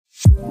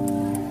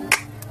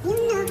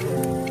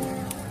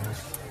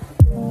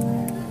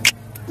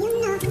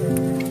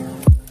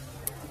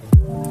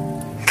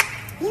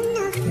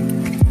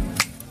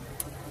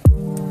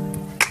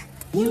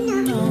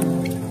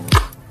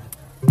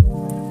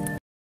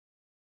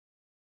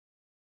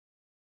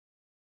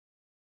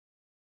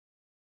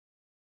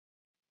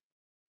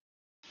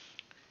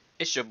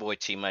It's your boy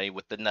Tmoney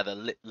with another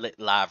lit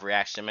live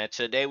reaction, man.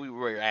 Today we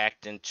were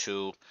reacting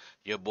to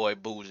your boy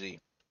Boosie.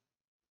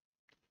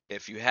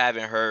 If you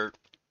haven't heard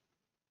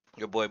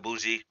your boy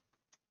Boosie,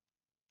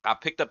 I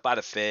picked up by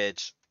the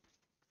feds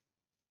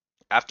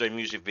after a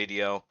music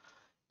video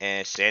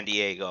in San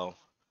Diego,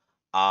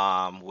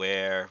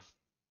 where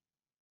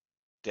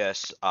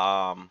this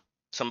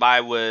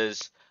somebody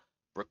was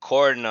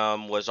recording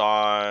them,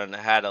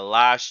 had a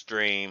live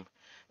stream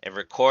and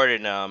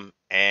recorded them,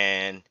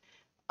 and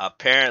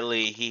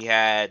apparently he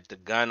had the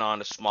gun on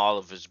the small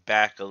of his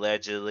back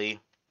allegedly.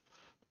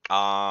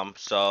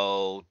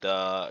 So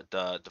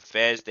the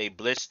feds they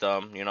blitzed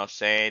them, you know what I'm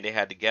saying? They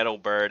had the ghetto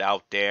bird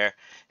out there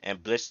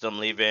and blitzed them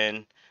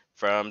leaving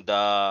from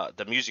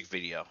the music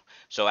video.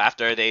 So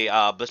after they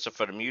blitzed him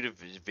for the music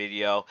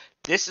video,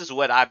 this is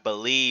what I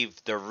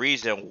believe the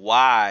reason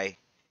why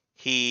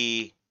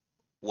he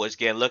was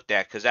getting looked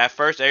at. Because at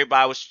first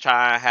everybody was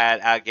trying had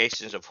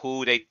allegations of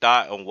who they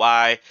thought and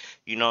why,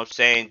 you know what I'm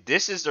saying?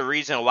 This is the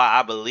reason why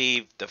I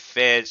believe the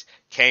feds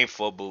came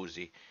for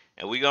Boozy.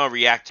 And we're gonna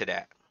react to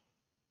that.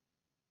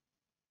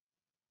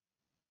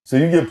 So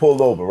you get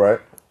pulled over, right?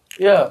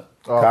 Yeah.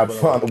 Cops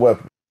find the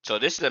weapon. So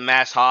this is a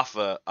Mass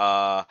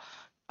Hoffa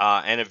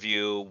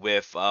interview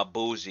with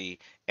Boozy,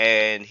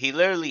 and he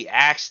literally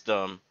asked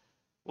them.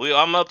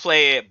 I'm gonna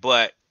play it,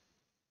 but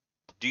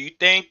do you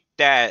think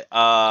that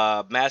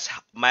Math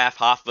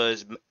Hoffa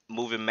is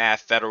moving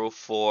mad federal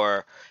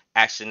for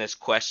asking this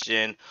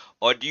question,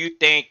 or do you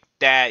think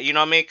that you know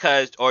what I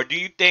mean? Or do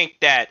you think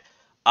that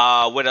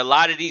with a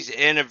lot of these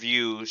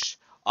interviews,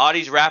 all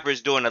these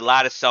rappers doing a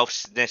lot of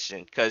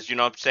self-snitching? Because you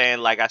know what I'm saying?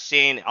 Like I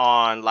seen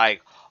on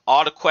like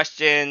all the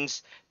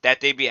questions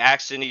that they be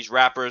asking these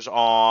rappers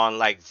on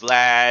like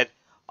Vlad,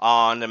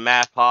 on the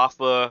Math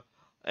Hoffa,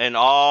 and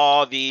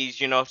all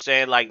these, you know what I'm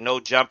saying, like no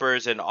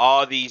jumpers and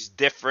all these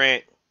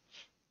different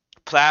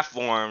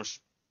platforms,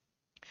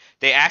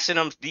 they asking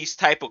them these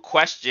type of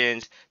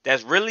questions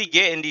that's really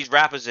getting these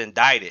rappers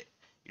indicted.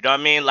 You know what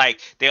I mean?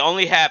 Like they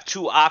only have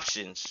two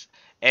options,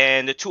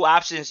 and the two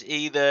options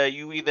either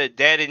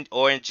dead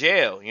or in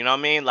jail. You know what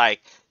I mean?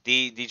 Like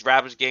these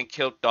rappers getting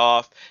killed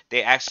off.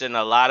 They asking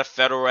a lot of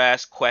federal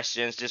ass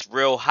questions, just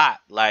real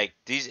hot. Like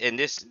these, and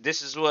this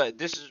is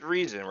the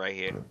reason right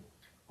here.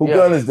 Who Yeah.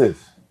 gun is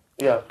this?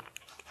 Yeah.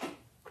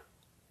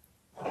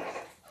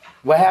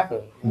 What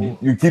happened?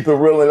 You keep it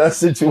real in that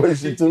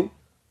situation too?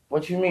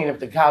 What you mean if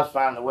the cops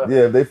find the weapon?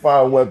 Yeah, if they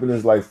find a weapon,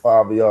 it's like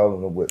 5 of y'all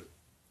in the whip.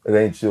 It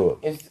ain't yours.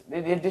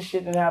 This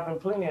shit didn't happen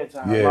plenty of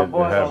times. Yeah, my it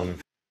boy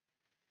happened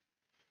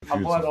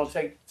gonna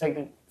say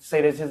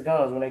that's his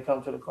guns when they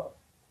come to the car.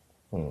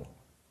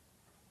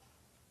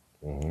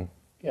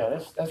 Yeah,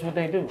 that's what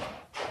they do.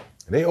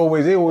 They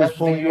always That's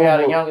pull what you you have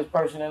the over. youngest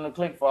person in the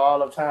clique for all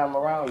the time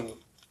around you.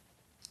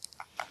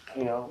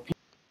 You know.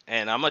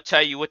 And I'm gonna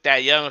tell you what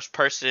that youngest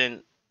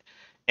person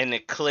in the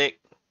clique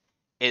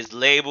is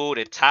labeled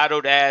and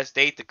titled as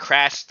they the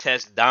crash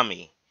test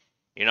dummy.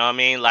 You know what I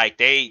mean? Like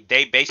they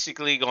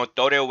basically gonna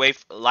throw their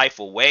life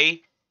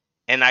away.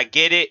 And I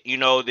get it. You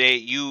know they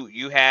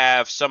you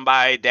have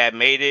somebody that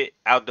made it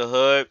out the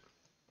hood,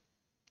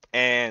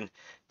 and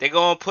they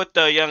gonna put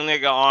the young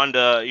nigga on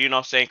the you know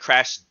what I'm saying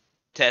crash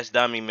test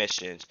dummy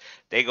missions.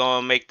 They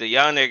gonna make the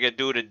young nigga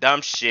do the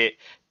dumb shit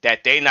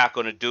that they not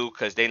gonna do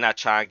because they not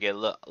trying to get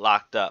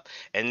locked up.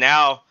 And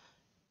now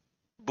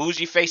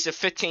Bougie facing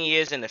 15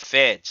 years in the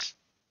feds,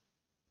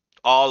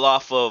 all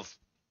off of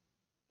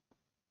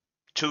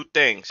two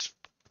things,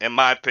 in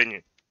my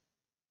opinion.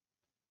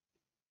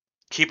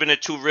 Keeping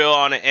it too real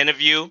on an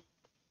interview.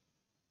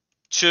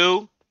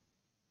 Two,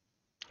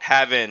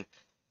 having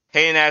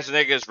hating ass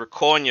niggas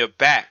recording your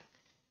back.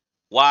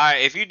 Why,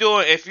 if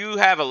you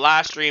have a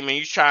live stream and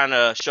you trying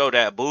to show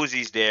that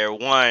Boosie's there,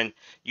 one,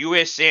 you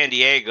in San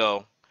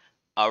Diego,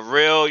 a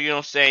real, you know what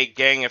I'm saying,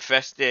 gang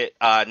infested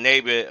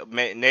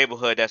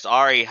neighborhood that's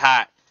already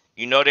hot.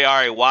 You know they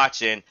already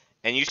watching,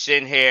 and you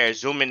sitting here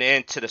zooming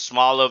into the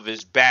small of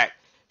his back,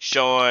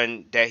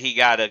 showing that he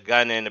got a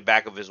gun in the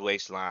back of his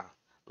waistline.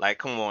 Like,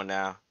 come on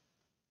now.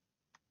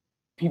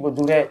 People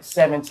do that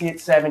seven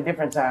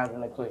different times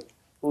in the clique.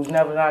 Who's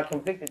never not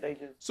convicted, they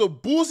just So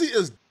Boosie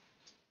is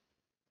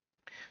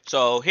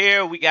So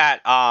here we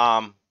got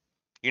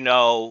you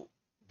know,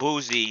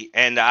 Boozy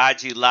and the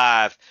IG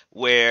Live,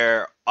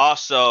 where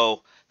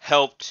also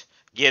helped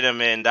get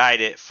him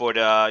indicted for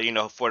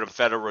the for the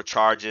federal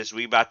charges.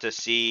 We about to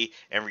see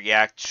and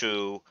react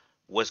to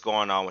what's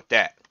going on with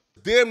that.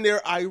 damn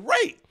near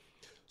irate.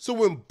 So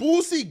when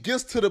Boosie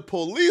gets to the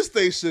police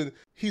station,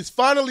 he's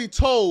finally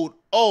told,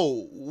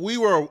 "Oh, we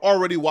were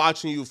already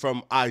watching you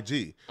from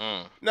IG."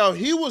 Now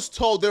he was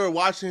told they were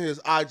watching his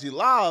IG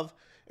Live,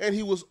 and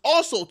he was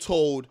also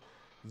told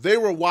they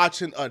were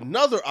watching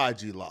another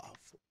IG Live.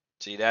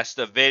 See, that's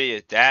the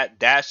video.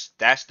 That's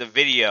the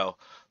video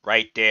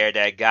right there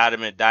that got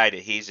him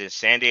indicted. He's in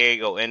San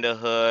Diego in the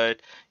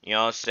hood, you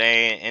know what I'm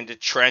saying, in the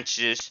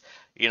trenches,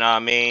 you know what I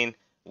mean,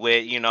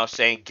 with you know what I'm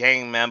saying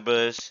gang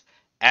members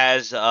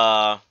as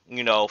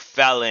you know,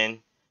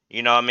 felon,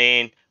 you know what I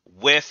mean,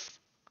 with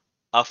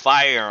a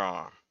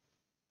firearm.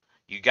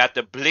 You got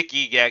the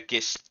blicky that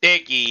gets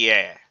sticky,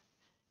 yeah.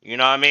 You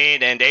know what I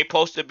mean? And they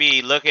supposed to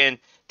be looking.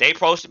 They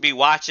supposed to be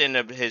watching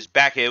his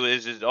back. It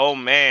was his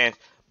own man,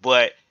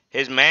 but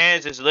his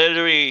man's is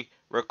literally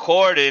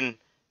recording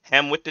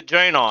him with the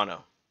joint on him.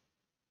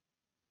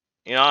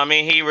 You know what I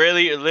mean? He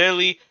really,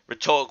 literally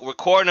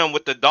recording him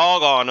with the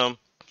dog on him.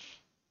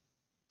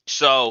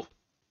 So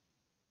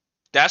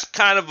that's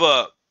kind of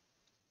a,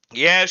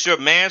 yeah, it's your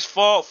man's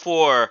fault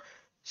for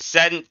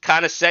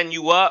setting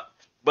you up,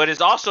 but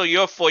it's also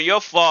your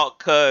fault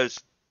because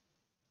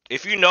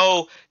if you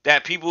know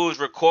that people who's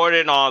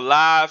recording on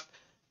live,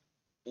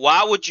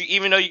 why would you,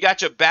 even though you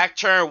got your back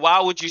turned, why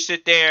would you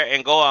sit there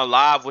and go on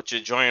live with your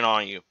joint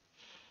on you?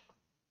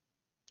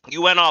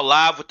 You went on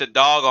live with the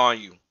dog on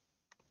you.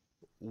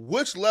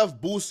 Which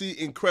left Boosie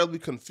incredibly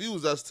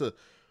confused as to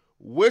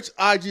which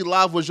IG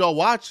live was y'all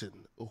watching?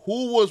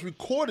 Who was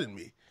recording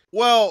me?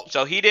 Well,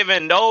 so he didn't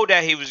even know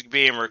that he was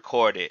being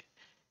recorded.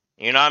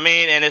 You know what I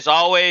mean? And it's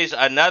always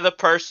another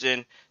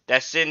person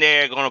that's sitting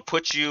there going to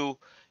put you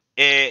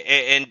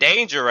in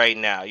danger right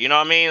now. You know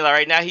what I mean? Like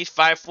right now, he's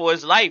fighting for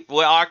his life.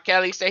 What R.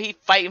 Kelly said, he's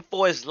fighting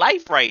for his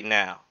life right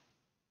now.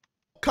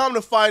 come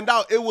to find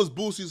out, it was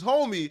Boosie's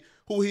homie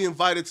who he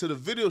invited to the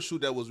video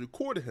shoot that was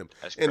recording him.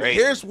 That's and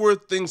crazy. Here's where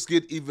things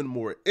get even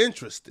more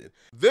interesting.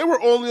 They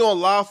were only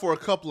on live for a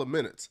couple of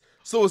minutes,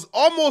 so it's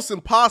almost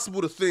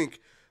impossible to think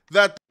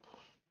that.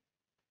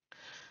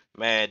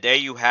 Man, there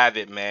you have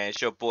it, man.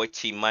 It's your boy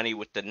Tmoney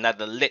with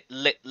another lit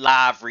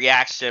live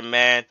reaction,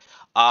 man.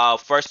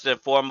 First and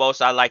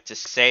foremost, I like to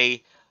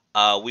say,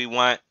 we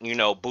want,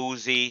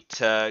 Boosie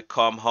to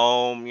come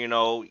home.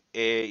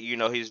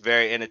 He's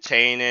very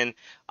entertaining.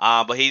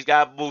 But he's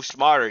got to move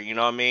smarter. You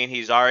know what I mean?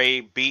 He's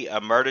already beat a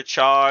murder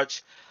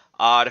charge.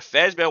 The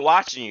Feds been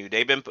watching you.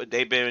 They've been,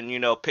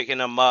 picking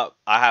him up.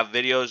 I have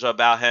videos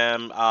about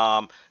him,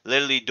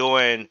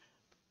 literally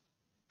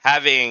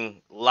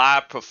having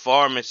live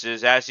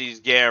performances as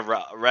he's getting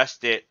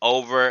arrested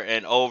over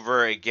and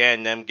over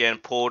again, them getting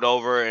pulled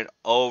over and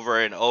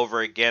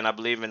over again, I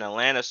believe in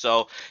Atlanta.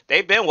 So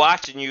they've been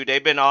watching you.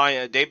 They've been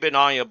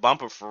on your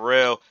bumper for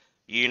real.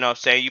 You know what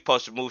I'm saying? You're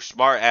supposed to move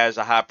smart as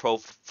a high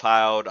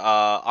profile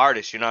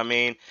artist, you know what I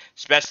mean?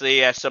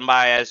 Especially as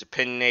somebody as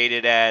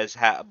opinionated as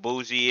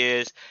Boosie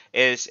is.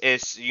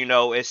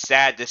 It's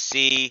sad to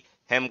see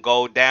him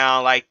go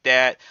down like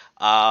that,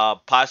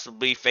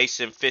 possibly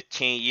facing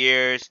 15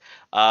 years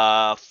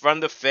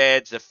from the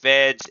feds. The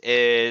feds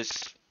is,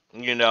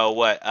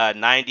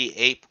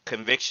 98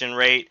 conviction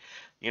rate.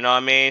 You know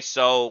what I mean?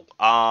 So,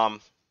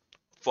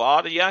 for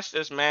all the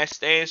youngsters, man,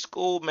 stay in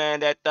school,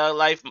 man. That thug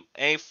life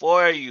ain't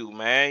for you,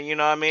 man. You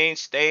know what I mean?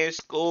 Stay in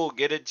school,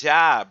 get a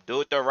job, do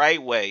it the right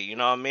way. You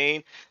know what I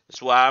mean?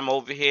 That's why I'm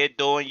over here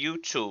doing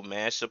YouTube,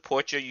 man.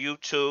 Support your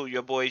YouTube,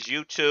 your boy's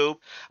YouTube.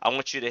 I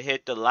want you to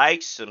hit the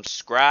like,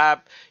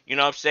 subscribe. You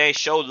know what I'm saying?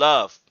 Show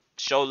love.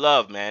 Show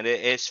love, man.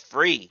 It's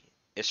free.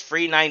 It's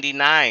free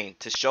 99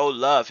 to show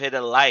love. Hit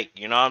a like.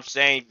 You know what I'm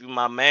saying? If you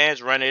my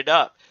mans, run it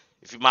up.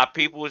 If you my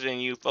peoples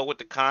and you fuck with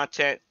the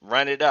content,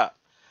 run it up.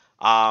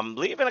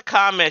 Leave in the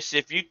comments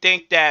if you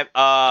think that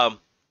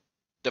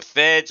the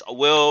feds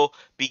will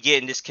be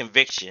getting this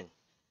conviction.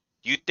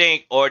 Do you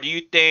think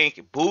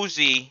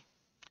Boosie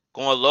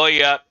gonna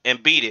lawyer up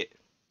and beat it?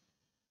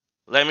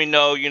 Let me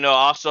know.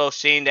 Also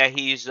seeing that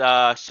he's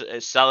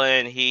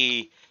selling,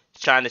 he's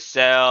trying to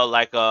sell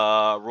like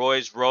a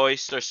Rolls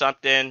Royce or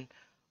something.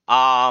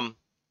 Um,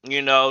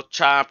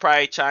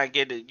 probably trying to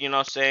get it, what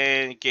I'm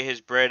saying, get his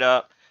bread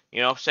up.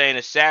 You know what I'm saying?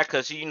 It's sad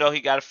because he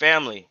got a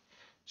family.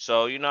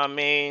 So, you know what I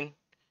mean?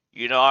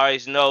 I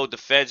always know the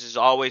feds is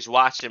always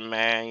watching,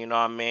 man. You know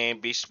what I mean?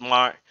 Be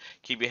smart.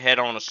 Keep your head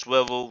on a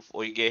swivel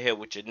or you get hit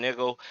with your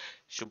nickel.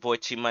 It's your boy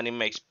Tmoney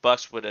makes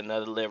bucks with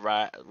another lit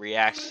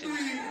reaction.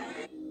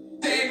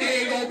 San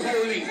Diego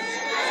police. 1,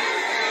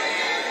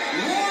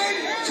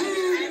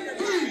 2,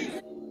 3.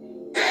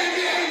 San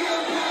Diego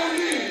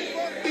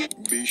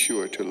police. Be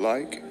sure to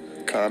like,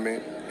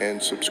 comment,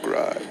 and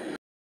subscribe.